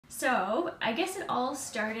So I guess it all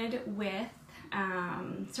started with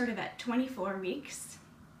sort of at 24 weeks.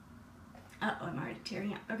 Uh-oh, I'm already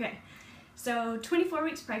tearing up. Okay, so 24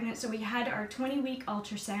 weeks pregnant, so we had our 20-week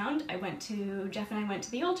ultrasound. Jeff and I went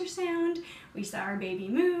to the ultrasound. We saw our baby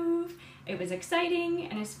move. It was exciting,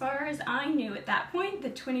 and as far as I knew at that point,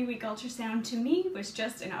 the 20-week ultrasound to me was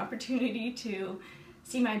just an opportunity to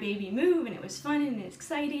see my baby move, and it was fun and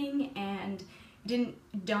exciting, and it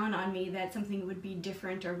didn't dawn on me that something would be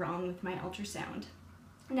different or wrong with my ultrasound.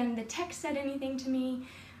 None of the tech said anything to me.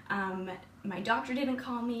 My doctor didn't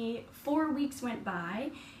call me. 4 weeks went by,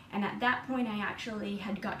 and at that point I actually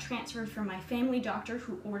had got transferred from my family doctor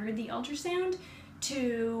who ordered the ultrasound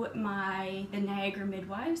to the Niagara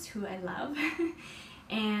midwives, who I love.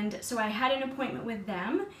 And so I had an appointment with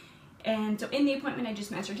them. And so in the appointment I just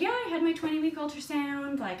mentioned, yeah, I had my 20-week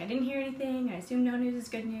ultrasound, like I didn't hear anything, I assumed no news is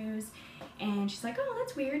good news. And she's like, oh,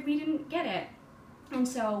 that's weird, we didn't get it. And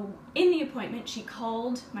so in the appointment she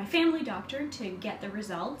called my family doctor to get the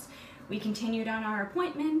results. We continued on our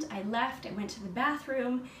appointment, I left, I went to the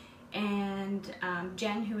bathroom, and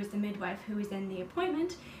Jen, who was the midwife who was in the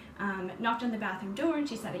appointment, knocked on the bathroom door and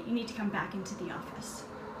she said, you need to come back into the office.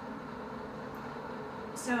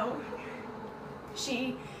 So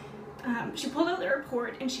she pulled out the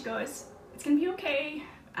report and she goes, it's gonna be okay.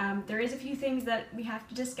 There is a few things that we have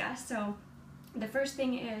to discuss. So the first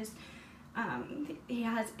thing is he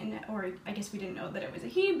has, or I guess we didn't know that it was a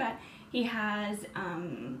he, but he has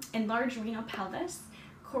enlarged renal pelvis,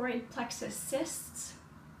 choroid plexus cysts,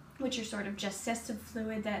 which are sort of just cysts of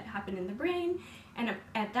fluid that happen in the brain, and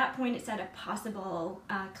at that point it said a possible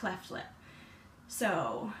cleft lip.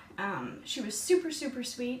 So she was super, super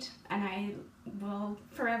sweet, and I will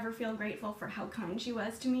forever feel grateful for how kind she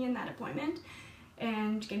was to me in that appointment,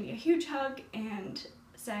 and gave me a huge hug and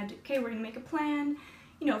said, okay, we're gonna make a plan.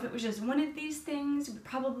 You know, if it was just one of these things, we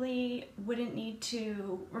probably wouldn't need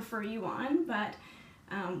to refer you on, but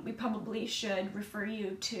we probably should refer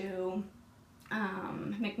you to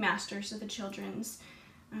McMaster, so the children's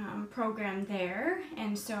program there.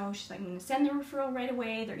 And so she's like, I'm gonna send the referral right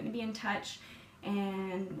away, they're gonna be in touch,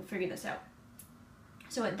 and we'll figure this out.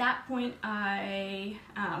 So at that point I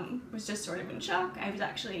was just sort of in shock. I was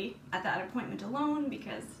actually at that appointment alone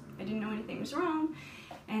because I didn't know anything was wrong,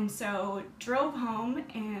 and so drove home.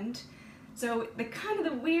 And so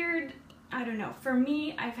the weird, I don't know, for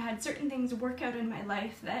me, I've had certain things work out in my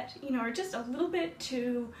life that, you know, are just a little bit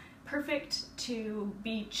too perfect to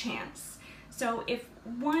be chance. So if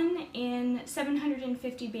 1 in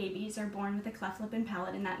 750 babies are born with a cleft lip and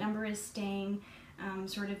palate, and that number is staying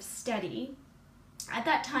sort of steady, at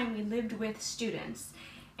that time we lived with students,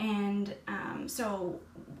 and so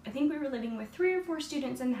I think we were living with 3 or 4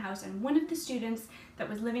 students in the house, and one of the students that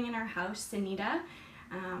was living in our house, Sunita,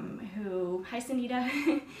 hi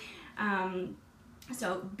Sunita,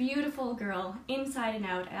 so beautiful girl inside and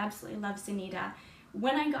out, I absolutely love Sunita.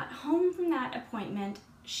 When I got home from that appointment,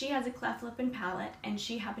 she has a cleft lip and palate, and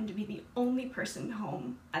she happened to be the only person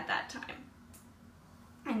home at that time.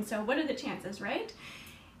 And so what are the chances, right?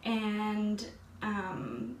 And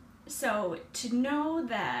so to know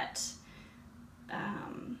that,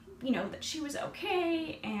 you know, that she was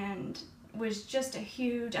okay and was just a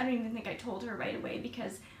huge, I don't even think I told her right away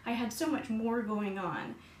because I had so much more going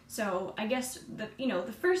on. So I guess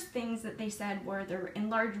the first things that they said were the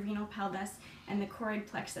enlarged renal pelvis and the choroid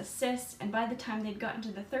plexus cysts, and by the time they'd gotten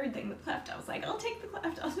to the third thing, the cleft, I was like, I'll take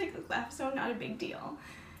the cleft, so not a big deal.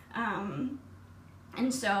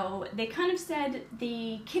 And so they kind of said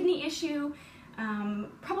the kidney issue,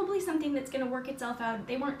 probably something that's going to work itself out.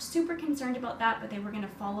 They weren't super concerned about that, but they were going to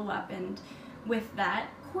follow up. And with that,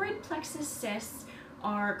 choroid plexus cysts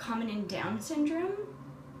are common in Down syndrome.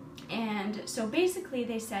 And so basically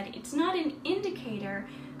they said it's not an indicator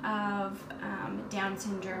of Down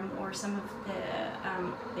syndrome or some of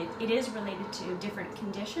the, it is related to different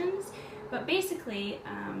conditions, but basically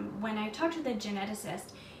when I talked to the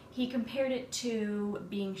geneticist, he compared it to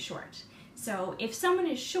being short. So if someone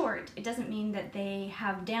is short, it doesn't mean that they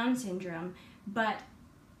have Down syndrome, but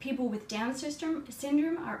people with Down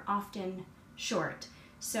syndrome are often short.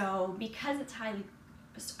 So because it's highly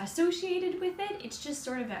associated with it, it's just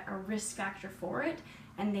sort of a risk factor for it,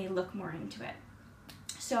 and they look more into it.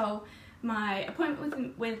 So my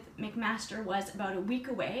appointment with McMaster was about a week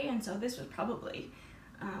away, and so this was probably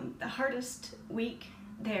the hardest week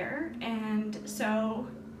there. And so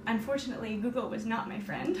unfortunately Google was not my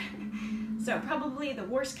friend. So probably the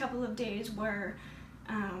worst couple of days were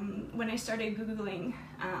when I started Googling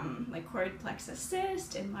like choroid plexus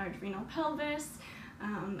cyst, enlarged renal pelvis,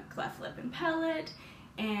 cleft lip and palate,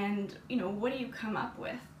 and you know, what do you come up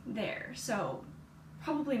with there? So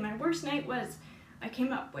probably my worst night was I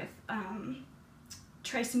came up with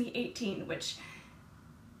trisomy 18, which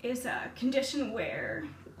is a condition where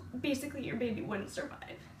basically your baby wouldn't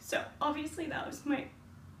survive. So obviously that was my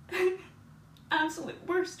absolute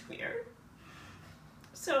worst fear.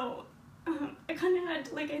 So I kind of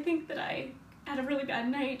had, like, I think that I had a really bad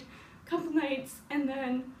night, a couple nights, and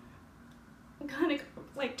then kind of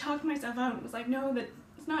like talked myself out and was like, no, that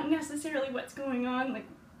it's not necessarily what's going on. Like,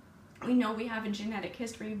 we know we have a genetic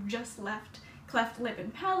history. We've just left cleft lip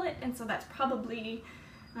and palate, and so that's probably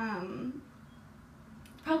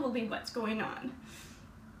what's going on.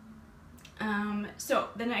 So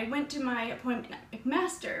then I went to my appointment at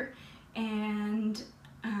McMaster, and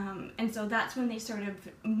so that's when they sort of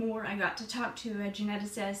I got to talk to a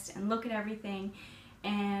geneticist and look at everything.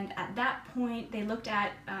 And at that point, they looked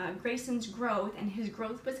at Grayson's growth, and his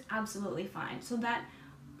growth was absolutely fine. So that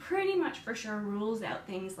pretty much for sure rules out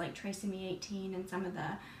things like trisomy 18 and some of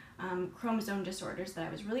the chromosome disorders that I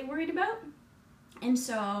was really worried about. And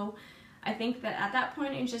so I think that at that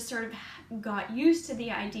point, I just sort of got used to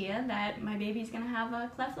the idea that my baby's gonna have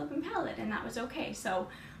a cleft lip and palate, and that was okay. So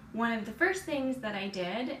one of the first things that I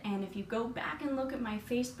did, and if you go back and look at my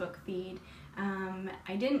Facebook feed,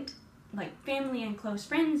 I didn't, like, family and close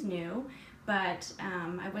friends knew, but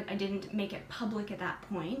I didn't make it public at that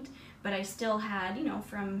point, but I still had, you know,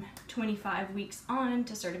 from 25 weeks on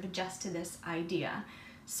to sort of adjust to this idea.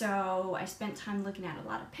 So I spent time looking at a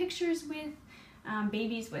lot of pictures with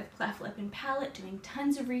babies with cleft lip and palate, doing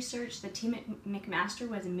tons of research. The team at McMaster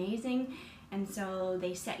was amazing, and so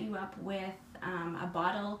they set you up with a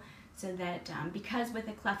bottle so that because with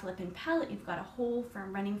a cleft lip and palate, you've got a hole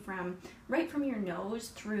running right from your nose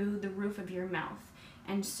through the roof of your mouth.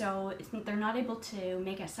 And so they're not able to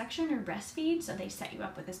make a suction or breastfeed, so they set you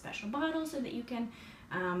up with a special bottle so that you can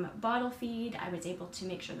bottle feed. I was able to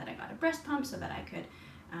make sure that I got a breast pump so that I could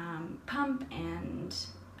pump and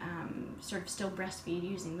sort of still breastfeed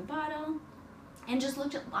using the bottle, and just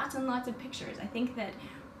looked at lots and lots of pictures. I think that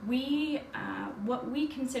what we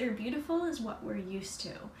consider beautiful is what we're used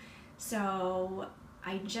to. So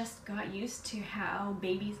I just got used to how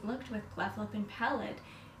babies looked with cleft lip and palate,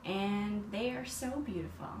 and they are so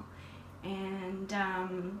beautiful. And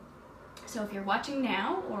so if you're watching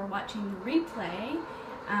now or watching the replay,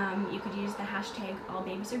 you could use the hashtag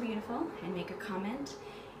 #AllBabiesAreBeautiful and make a comment,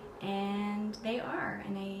 and they are.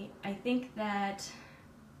 And I think that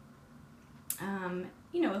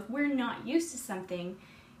you know, if we're not used to something,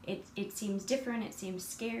 it seems different, it seems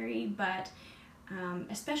scary, but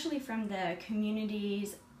especially from the community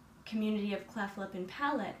of cleft lip and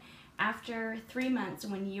palate, after 3 months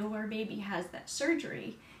when your baby has that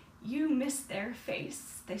surgery, you miss their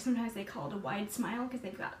face. Sometimes they call it a wide smile because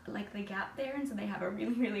they've got like the gap there, and so they have a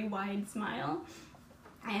really, really wide smile.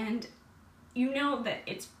 And you know that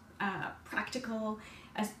it's practical,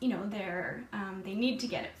 as you know, they need to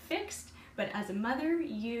get it fixed, but as a mother,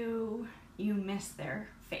 you miss their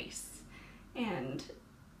face. And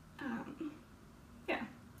yeah,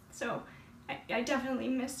 so I definitely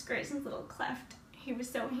missed Grayson's little cleft. He was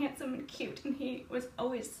so handsome and cute, and he was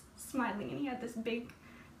always smiling, and he had this big,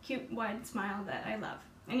 cute, wide smile that I love.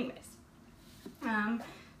 Anyways,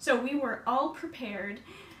 so we were all prepared.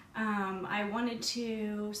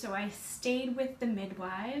 So I stayed with the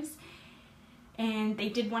midwives, and they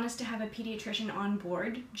did want us to have a pediatrician on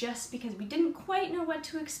board just because we didn't quite know what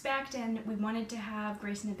to expect, and we wanted to have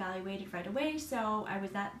Grayson evaluated right away. So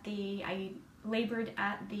I labored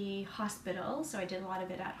at the hospital, so I did a lot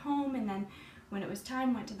of it at home, and then when it was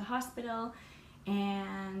time, went to the hospital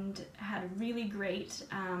and had a really great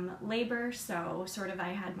labor. So sort of I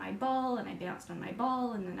had my ball, and I bounced on my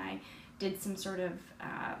ball, and then I did some sort of,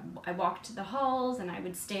 I walked to the halls, and I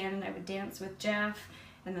would stand and I would dance with Jeff,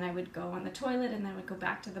 and then I would go on the toilet, and then I would go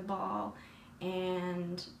back to the ball,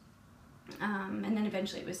 and then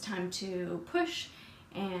eventually it was time to push,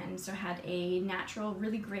 and so had a natural,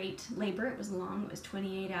 really great labor. It was long, it was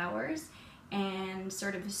 28 hours, and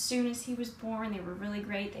sort of as soon as he was born, they were really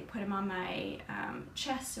great. They put him on my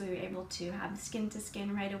chest, so we were able to have skin to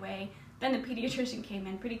skin right away. Then the pediatrician came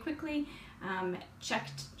in pretty quickly,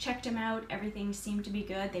 checked him out, everything seemed to be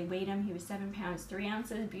good. They weighed him, he was 7 pounds 3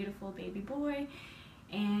 ounces, beautiful baby boy,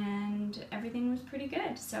 and everything was pretty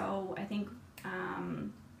good. So I think I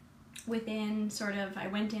went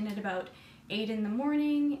in at about 8 in the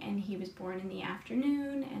morning, and he was born in the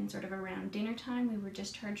afternoon, and sort of around dinner time we were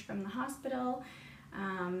discharged from the hospital.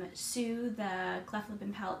 Sue, the cleft lip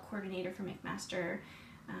and palate coordinator for McMaster,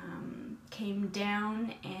 came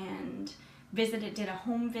down and did a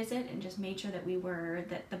home visit, and just made sure that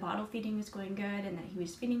that the bottle feeding was going good, and that he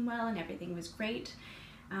was feeding well, and everything was great.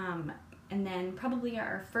 And then probably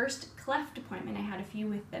our first cleft appointment, I had a few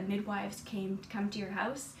with the midwives come to your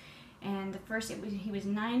house. And the first, he was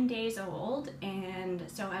 9 days old, and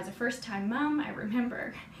so as a first-time mom, I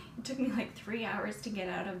remember it took me like 3 hours to get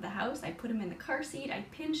out of the house. I put him in the car seat, I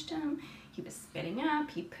pinched him, he was spitting up,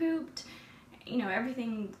 he pooped, you know,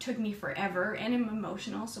 everything took me forever, and I'm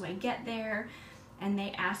emotional. So I get there, and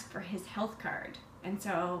they ask for his health card, and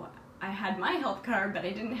so I had my health card, but I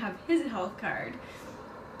didn't have his health card,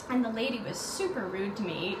 and the lady was super rude to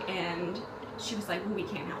me, and she was like, well, we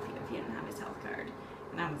can't help you if you don't have his health card.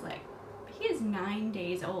 And I was like, he is 9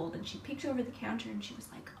 days old. And she peeked over the counter and she was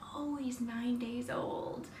like, oh, he's 9 days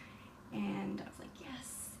old. And I was like,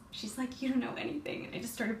 yes. She's like, you don't know anything. And I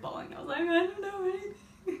just started bawling. I was like, I don't know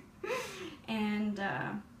anything. And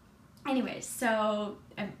anyways, so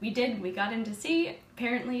we got in to see.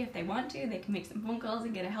 Apparently, if they want to, they can make some phone calls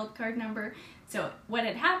and get a health card number. So what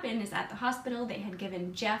had happened is at the hospital, they had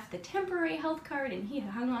given Jeff the temporary health card, and he had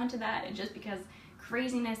hung on to that. And just because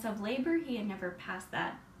craziness of labor, he had never passed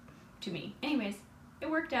that to me. Anyways, it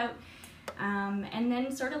worked out. And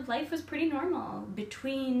then sort of life was pretty normal.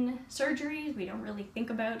 Between surgeries, we don't really think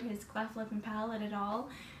about his cleft lip and palate at all.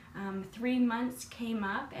 3 months came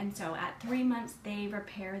up, and so at 3 months they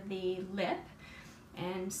repaired the lip,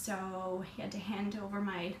 and so he had to hand over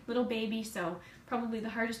my little baby. So probably the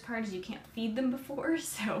hardest part is you can't feed them before,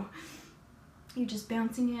 so you're just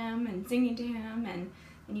bouncing him and singing to him, and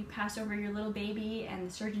you pass over your little baby, and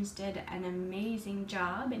the surgeons did an amazing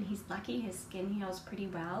job, and he's lucky his skin heals pretty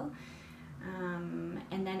well.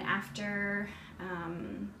 And then after,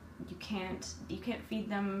 you can't feed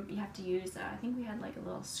them. You have to use, I think we had like a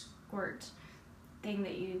little squirt thing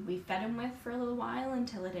that we fed him with for a little while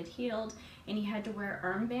until it had healed, and he had to wear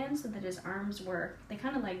armbands so that his arms were, they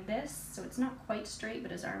kind of like this, so it's not quite straight,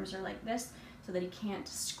 but his arms are like this, so that he can't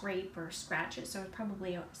scrape or scratch it. So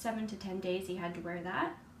probably 7 to 10 days he had to wear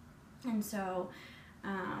that, and so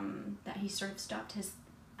that he sort of stopped his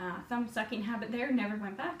thumb sucking habit there, never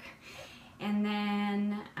went back. And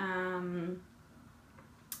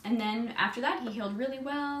then after that he healed really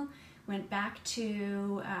well, went back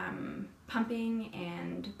to pumping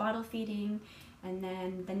and bottle feeding, and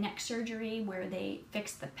then the next surgery where they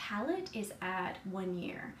fixed the palate is at 1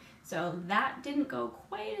 year. So that didn't go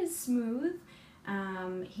quite as smooth.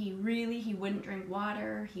 He wouldn't drink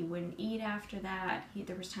water, he wouldn't eat after that.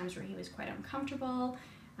 There was times where he was quite uncomfortable.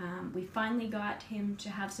 We finally got him to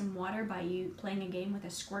have some water by playing a game with a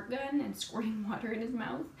squirt gun and squirting water in his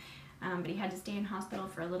mouth. But he had to stay in hospital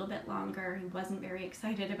for a little bit longer. He wasn't very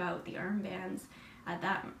excited about the armbands. At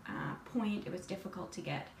that point, it was difficult to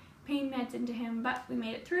get pain meds into him, but we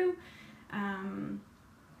made it through.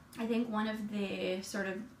 I think one of the sort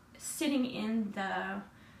of sitting in the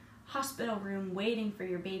hospital room waiting for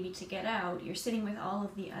your baby to get out, you're sitting with all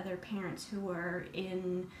of the other parents who were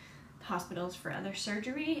in hospitals for other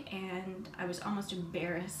surgery, and I was almost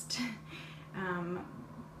embarrassed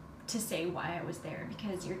to say why I was there,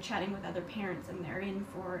 because you're chatting with other parents and they're in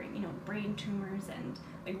for, you know, brain tumors and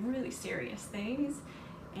like really serious things,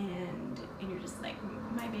 and you're just like,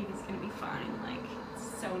 my baby's gonna be fine, like,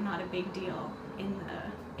 so not a big deal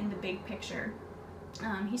in the big picture.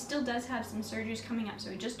 He still does have some surgeries coming up. So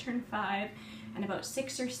he just turned 5, and about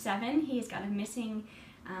 6 or 7 he's got a missing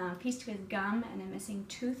piece to his gum and a missing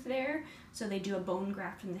tooth there, so they do a bone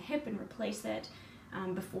graft from the hip and replace it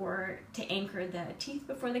to anchor the teeth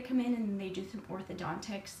before they come in, and then they do some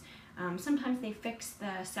orthodontics. Sometimes they fix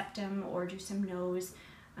the septum or do some nose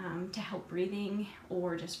to help breathing,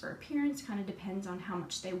 or just for appearance. Kind of depends on how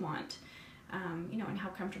much they want, you know, and how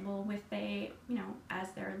comfortable with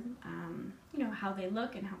as they're, you know, how they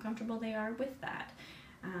look and how comfortable they are with that.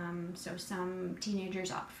 So some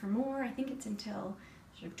teenagers opt for more. I think it's until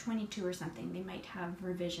sort of 22 or something they might have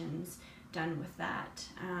revisions done with that.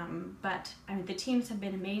 But I mean, the teams have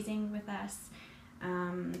been amazing with us.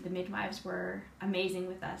 The midwives were amazing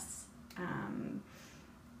with us.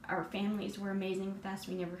 Our families were amazing with us.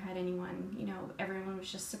 We never had anyone, you know, everyone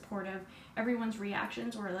was just supportive. Everyone's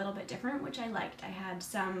reactions were a little bit different, which I liked. I had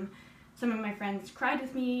some of my friends cried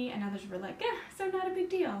with me, and others were like, yeah, so not a big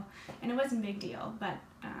deal. And it wasn't a big deal, but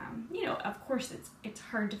you know, of course it's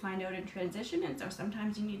hard to find out in transition, and so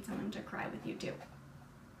sometimes you need someone to cry with you too.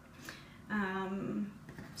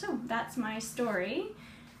 So that's my story.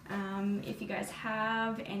 If you guys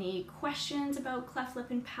have any questions about cleft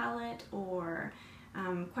lip and palate, or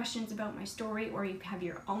questions about my story, or you have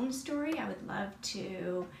your own story, I would love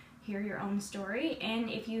to hear your own story. And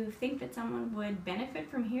if you think that someone would benefit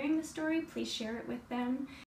from hearing the story, please share it with them.